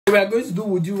We are going to do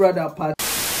Would You Rather part.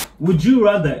 Would you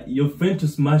rather your friend to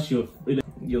smash your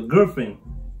girlfriend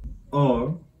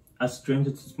or a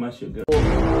stranger to smash your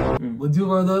girlfriend? Would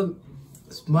you rather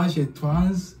smash a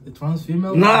trans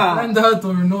female? Nah. Find out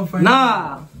or no find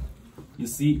Nah. out? You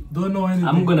see, Don't know anything.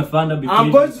 I'm gonna find out before I'm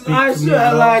you going speak to answer me,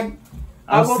 bro. like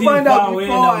I'm gonna find out far away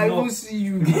before and I I'll even know. see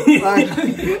you. Like,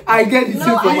 I get it No,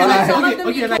 too from I like some my of them.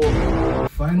 Okay, like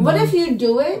find What out. if you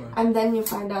do it and then you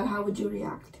find out? How would you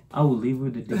react? I will live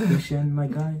with the depression, my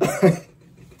guy.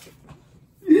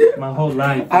 My whole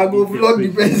life. I go vlog the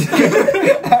person.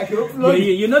 I go vlog.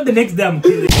 You know the next day I'm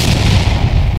killing.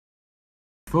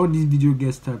 Before this video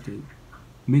gets started,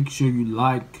 make sure you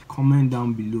like, comment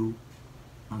down below,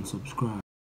 and subscribe.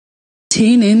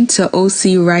 Tune in to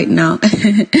OC right now. I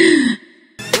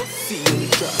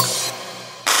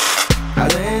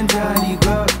enter the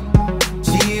club,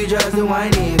 see you just the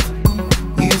wine it.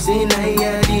 You say now you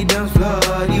get the dance floor,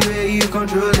 the way you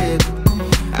control it.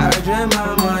 I dream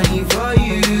my money for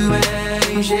you and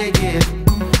you shake it.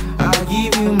 I'll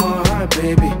give you my heart,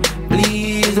 baby.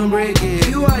 Please don't break it.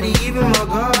 You are the even my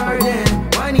garden.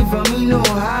 Money for me, no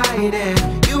hiding.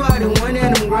 You are the one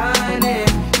that I'm grinding.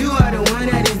 You are the one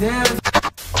that is dancing.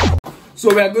 So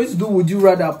we are going to do Would You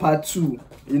Rather part 2.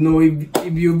 You know, if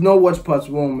you've not watched part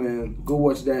 1, man, go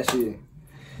watch that shit.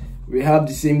 We have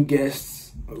the same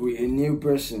guests with a new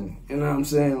person. You know what I'm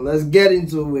saying? Let's get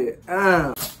into it.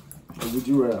 Would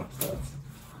you rather start?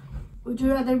 Would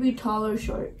you rather be tall or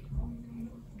short?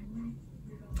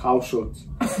 How short?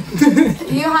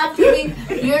 You have to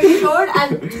be. You're short as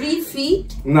 3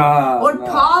 feet, Nah. or nah.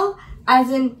 tall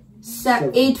as in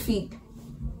 8 feet.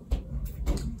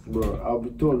 Bro, I'll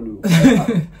be tall. Lou.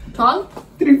 Tall?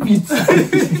 3 feet.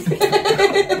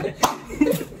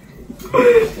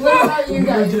 What about you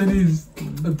guys? Virgin is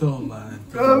a tall man.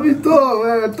 I'll be tall,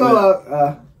 man.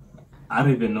 Tall. I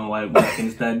don't even know why I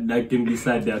can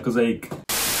decide that, because like,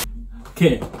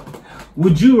 okay,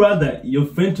 would you rather your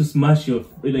friend to smash your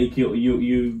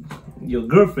girlfriend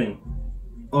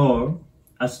or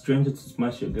a stranger to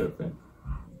smash your girlfriend?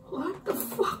 What the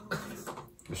fuck?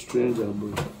 A stranger,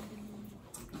 bro.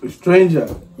 A stranger.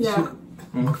 Yeah.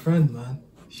 My friend, man.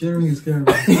 Sharing is caring.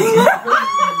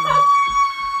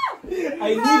 I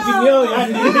need to know.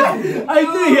 I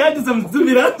knew he had some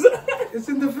stupid answer. It's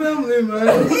in the family,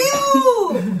 man.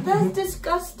 Ew! That's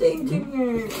disgusting,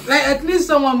 Junior. Like, at least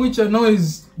someone which I know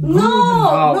is good.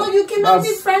 No, you cannot be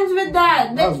That's- friends with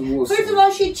that. that's worse. First of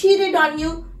all, she cheated on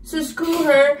you, so screw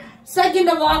her. Second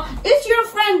of all, it's your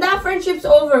friend. That friendship's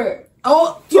over.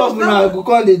 Oh, Trust me now, go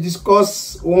call they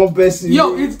discuss one person.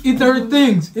 yo, it's her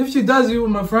things. If she does it with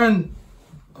my friend,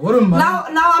 I wouldn't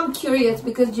mind. Now I'm curious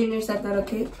because Junior said that.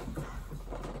 Okay.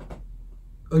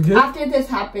 Okay. After this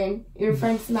happened, your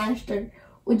friend smashed her.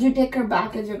 Would you take her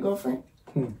back as your girlfriend?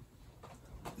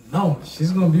 No,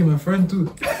 she's gonna be my friend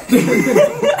too.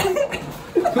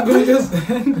 We're gonna just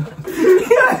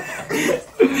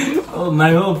Oh,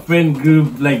 my whole friend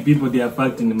group, like people, they are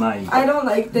fucked in the mind. I don't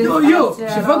like this. yo, answer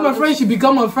she at fucked my all. friend, she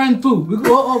become my friend too. We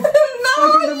go off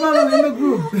fucking the family in the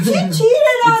group. She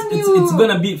cheated on you. It's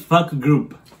gonna be fuck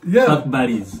group, Yeah. fuck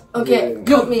buddies. Okay, Yo,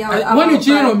 cut me out. when you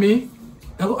cheat on me,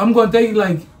 I'm gonna take it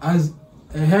like as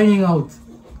hanging out.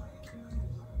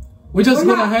 We're just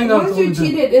gonna hang out Once all you the time.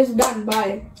 cheated, it's done.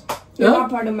 Bye. You're Yeah? not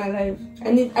part of my life.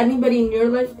 Anybody in your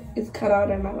life is cut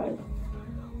out in my life.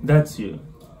 That's you.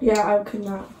 Yeah, I could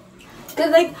not. Cause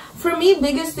like for me,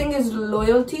 biggest thing is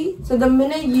loyalty. So the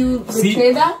minute you See?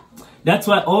 betray that, That's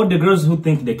why all the girls who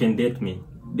think they can date me.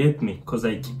 Cause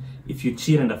like, if you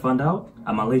cheat and I found out,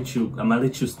 I'ma let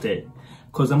you stay.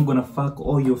 Cause I'm gonna fuck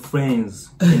all your friends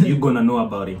and you're gonna know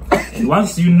about it. And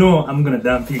once you know, I'm gonna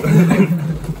dump you.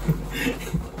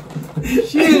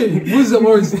 Shit, who's the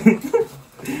worst?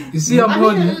 You see, I'm I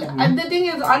horny. mean, the thing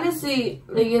is, honestly,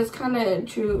 like it's kind of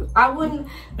true. I wouldn't.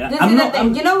 Yeah, This I'm is not- the thing.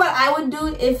 I'm- You know what I would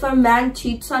do if a man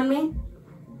cheats on me?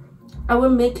 I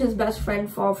would make his best friend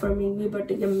fall for me. We about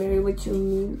to get married. What you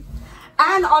mean?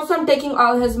 And also, I'm taking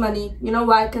all his money. You know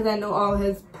why? Because I know all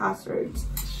his passwords.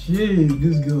 Shit,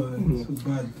 this girl is so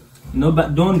bad. No,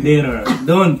 but don't date her.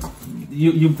 Don't.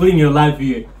 You putting your life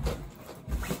here.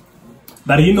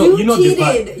 But you know You the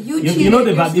vibe. cheated. You You know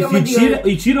cheated. the You're vibe. If scum of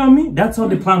you cheat on me, that's how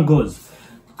the plan goes.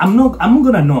 I'm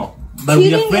gonna know. But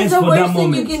we are Cheating friends is the for worst that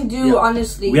thing moment. you can do, Yeah.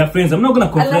 honestly. We are friends. I'm not gonna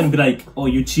complain Unless- and be like, oh,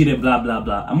 you cheated, blah blah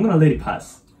blah. I'm gonna let it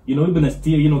pass. You know, we're gonna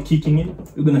still, kicking it.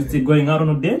 We're gonna still going out on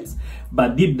a date.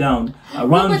 But deep down, No,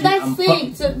 around but you, that's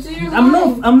fake. So you're I'm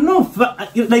lying.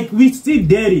 not. Like we still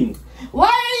dating. Why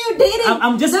are you dating?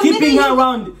 I'm just The keeping minute her you-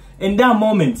 around in that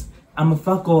moment. I'm gonna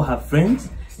fuck all her friends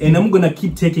and I'm gonna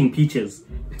keep taking pictures.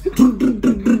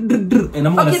 and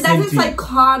I'm gonna Okay, send that's a to you.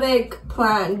 psychotic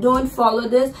plan. Don't follow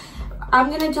this. I'm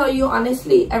gonna tell you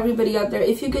honestly, everybody out there,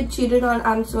 if you get cheated on,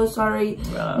 I'm so sorry.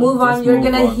 Move on. just You're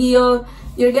move gonna on. heal.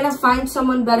 You're gonna find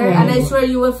someone better, and I swear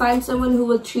you will find someone who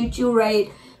will treat you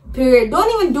right. Period.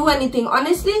 Don't even do anything.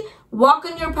 Honestly, walk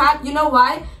on your path. You know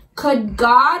why? Cause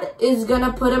God is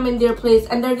gonna put them in their place,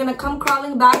 and they're gonna come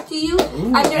crawling back to you,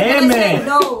 and you're gonna say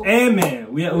no. Amen.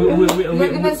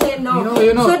 You're gonna say no.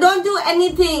 You know. So don't do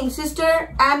anything,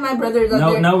 sister, and my brothers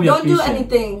out there. Now we Don't do appreciate.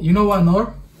 anything. You know what,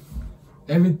 Nor?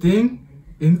 Everything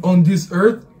on this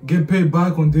earth get paid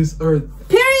back on this earth.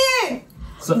 Period.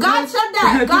 So, God said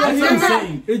that. God That's what said I'm that.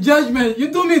 saying. A judgment.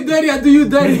 You do me dirty, I do you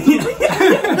dirty.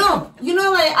 No, you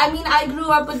know, like, I mean, I grew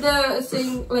up with the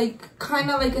saying, like, kind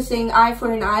of like a saying, eye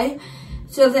for an eye.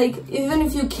 So, like, even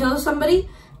if you kill somebody,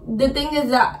 the thing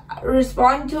is that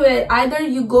respond to it. Either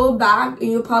you go back and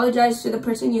you apologize to the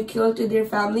person you killed, to their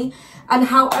family, and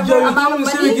however Yo, you amount of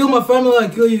can't say money. kill my family, I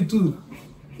kill you too.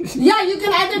 Yeah, you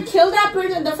can either kill that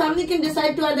person, the family can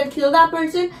decide to either kill that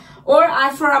person or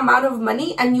ask for amount of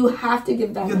money, and you have to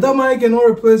give that Yeah, money. that money cannot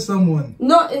replace someone.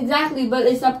 No, exactly, but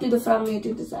it's up to the family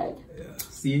to decide.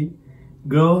 See,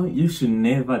 girl, you should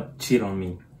never cheat on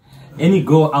me. Any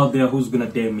girl out there who's gonna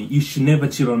dare me, you should never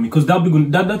cheat on me, because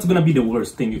that's gonna be the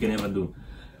worst thing you can ever do.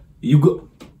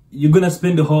 You're gonna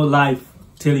spend the whole life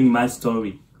telling my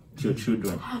story to your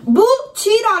children. Boo,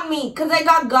 cheat on me, because I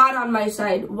got God on my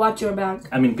side. Watch your back.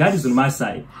 I mean, God is on my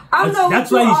side. I don't know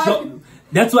That's what why you he are. showed.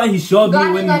 That's why he showed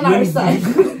God me is when on our side.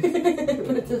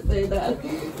 Let's just say that.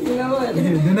 You know what?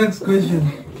 Okay, the next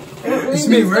question. It's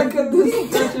We me, need right? to cut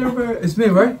this picture for- It's me,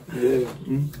 right?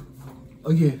 Yeah.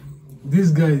 Okay,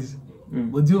 these guys,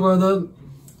 would you rather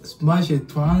smash a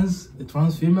trans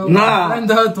female? Nah. Find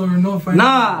out or no find out?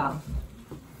 Nah.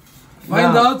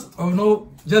 Find Nah. out or no,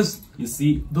 just You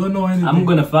see, don't know anything. I'm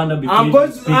gonna find out before I'm you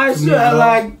going speak to, I to me, swear, bro.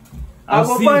 like, I I'll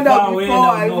will see find you out far away before and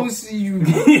I I'll know. even see you.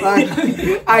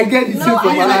 Like, I get the No, tip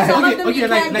of I my like some eye. of them Okay, you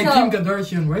like can't Kim tell.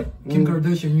 Kardashian, right? Kim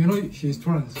Kardashian, you know she's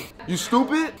trans. You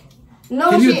stupid?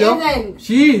 No, Can you she tell? isn't.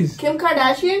 She is. Kim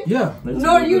Kardashian? Yeah.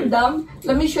 No, you're dumb.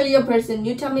 Let me show you a person.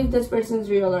 You tell me if this person's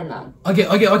real or not. Okay.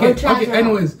 Or trans or not.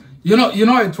 Anyways, you know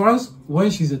a trans. When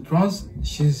she's a trans,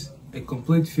 she's a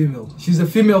complete female. She's a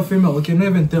female. You can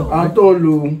even tell. I Right? told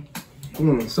you.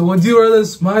 So would you rather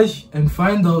smash and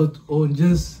find out, or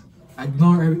just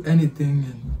ignore anything?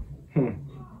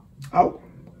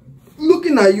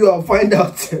 Looking at you, I'll find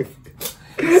out.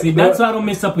 See, that's why I don't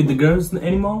mess up with the girls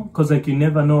anymore, cause like you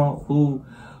never know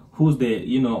who's the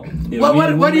the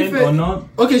real What if woman or not.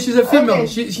 Okay, she's a female. Okay,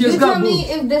 She you has tell got me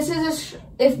boobs.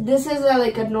 if this is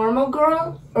like a normal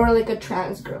girl or like a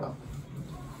trans girl.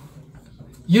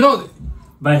 You know,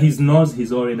 By his nose,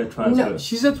 he's already a trans No. girl.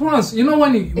 she's a trans. You know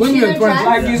when she you're a a trans, trans?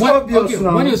 Like, it's when, obvious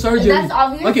now. when you surgery. That's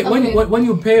obvious? Okay, Okay. when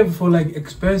you pay for like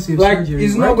expensive Like, surgery,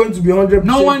 it's right? not going to be 100%.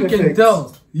 No one can perfect.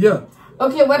 tell. Yeah.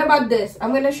 Okay, what about this?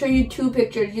 I'm gonna show you two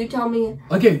pictures. You tell me.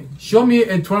 Okay, show me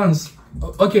a trans.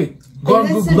 Okay, go on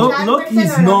Is this Google. a- Look, trans look person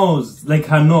his or not? nose, like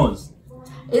her nose.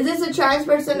 Is this a trans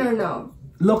person or no?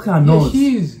 Look her Yeah, nose.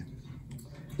 she is.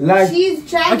 Like, She's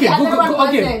trans. Okay, the other Google. one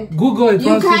Okay, wasn't. Google a You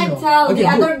trans can't female. tell. Okay, The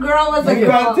other girl was a you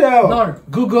can't girl. tell. No,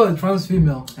 Google a trans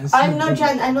female. And see. I'm not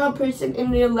trans. I know a person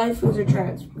in real life who's a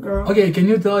trans girl. Okay, can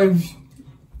you tell if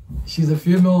she's a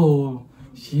female or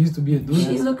she used to be a dude?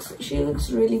 She looks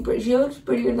really pretty. She looks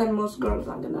prettier than most girls.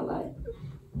 I'm gonna lie.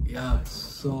 Yeah.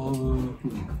 So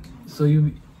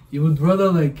you would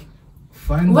rather like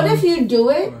find. What out- if you do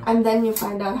it and then you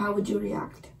find out? How would you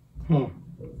react?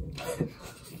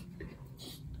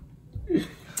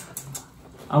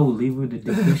 I will live with the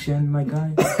depression, my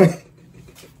guy.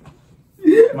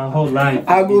 My whole life.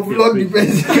 I go is vlog the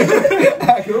depression. person.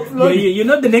 I go vlog. You're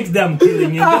not the next day I'm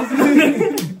killing you.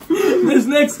 There's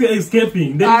next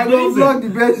escaping. There I go is a- vlog the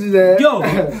president. Yo,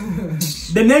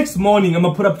 the next morning I'm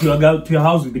gonna put up to your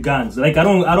house with the guns. Like I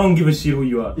don't give a shit who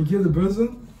you are. You kill the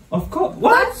person? Of course.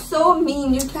 What? That's so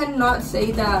mean. You cannot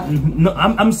say that. No,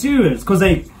 I'm serious. Cause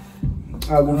like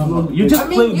I go vlog the you just I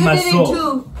play mean, with you my did it soul.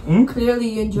 too. Hmm? Clearly,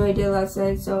 you enjoyed it last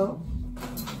night. So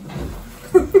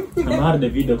I'm out of the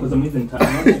video because I'm losing time.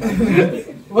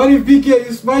 What if PK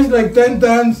you smash like 10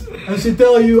 times and she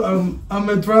tell you I'm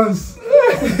a trans?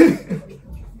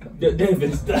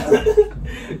 David, stop.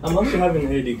 I'm also having a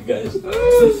headache, guys.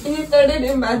 he started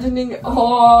imagining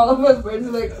all of us words.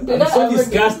 Like, did I'm I so ever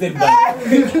disgusted.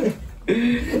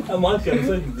 I'm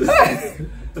so disgusted.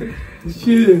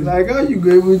 Shit. Like, how you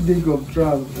go even think of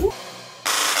trans?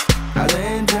 I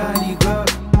enter the club,